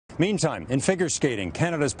Meantime, in figure skating,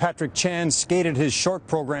 Canada's Patrick Chan skated his short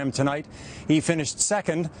program tonight. He finished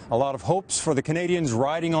second. A lot of hopes for the Canadians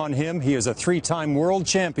riding on him. He is a three-time world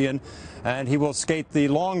champion, and he will skate the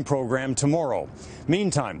long program tomorrow.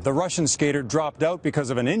 Meantime, the Russian skater dropped out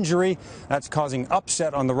because of an injury. That's causing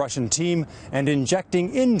upset on the Russian team and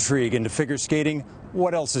injecting intrigue into figure skating.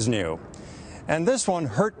 What else is new? And this one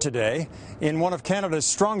hurt today. In one of Canada's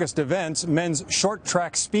strongest events, men's short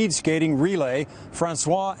track speed skating relay,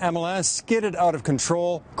 Francois Amelin skidded out of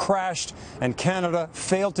control, crashed, and Canada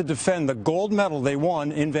failed to defend the gold medal they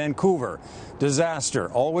won in Vancouver. Disaster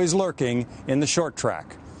always lurking in the short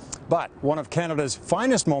track. But one of Canada's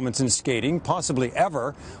finest moments in skating, possibly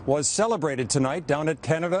ever, was celebrated tonight down at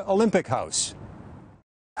Canada Olympic House.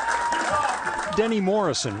 Denny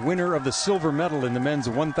Morrison, winner of the silver medal in the men's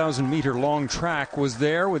 1,000-meter long track, was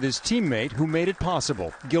there with his teammate who made it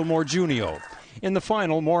possible, Gilmore Junio. In the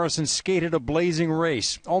final, Morrison skated a blazing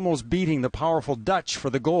race, almost beating the powerful Dutch for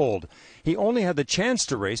the gold. He only had the chance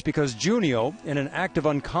to race because Junio, in an act of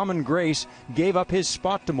uncommon grace, gave up his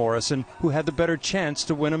spot to Morrison, who had the better chance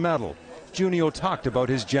to win a medal. Junio talked about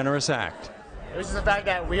his generous act. It was just the fact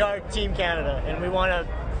that we are Team Canada, and we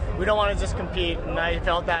don't want to just compete. And I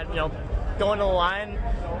felt that, going to the line,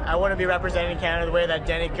 I want to be representing Canada the way that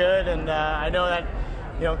Denny could, and I know that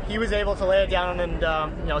he was able to lay it down, and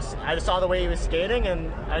I just saw the way he was skating,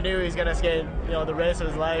 and I knew he was going to skate the race of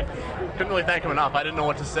his life. Couldn't really thank him enough. I didn't know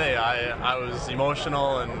what to say. I was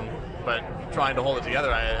emotional, but trying to hold it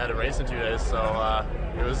together. I had a race in 2 days, so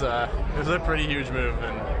it was a pretty huge move,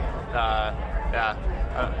 and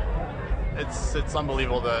it's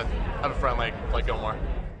unbelievable to have a friend like Gilmore.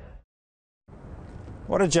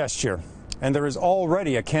 What a gesture. And there is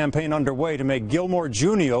already a campaign underway to make Gilmore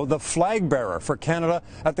Junio the flag bearer for Canada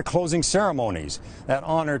at the closing ceremonies. That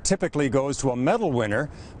honor typically goes to a medal winner,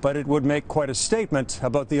 but it would make quite a statement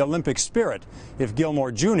about the Olympic spirit if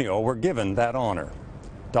Gilmore Junio were given that honor.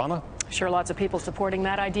 Donna? Sure, lots of people supporting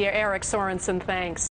that idea. Eric Sorensen, thanks.